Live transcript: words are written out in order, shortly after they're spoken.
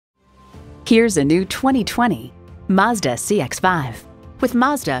Here's a new 2020 Mazda CX-5. With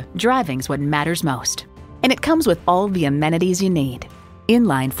Mazda, driving's what matters most. And it comes with all the amenities you need.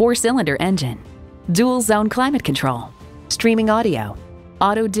 Inline 4-cylinder engine, dual zone climate control, streaming audio,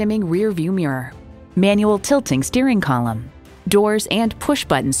 auto dimming rear view mirror, manual tilting steering column, doors and push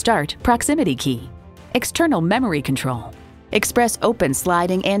button start proximity key, external memory control, express open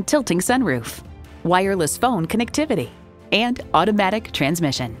sliding and tilting sunroof, wireless phone connectivity, and automatic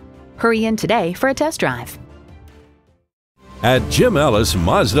transmission. Hurry in today for a test drive. At Jim Ellis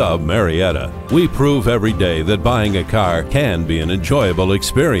Mazda of Marietta, we prove every day that buying a car can be an enjoyable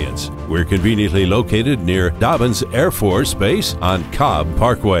experience. We're conveniently located near Dobbins Air Force Base on Cobb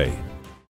Parkway.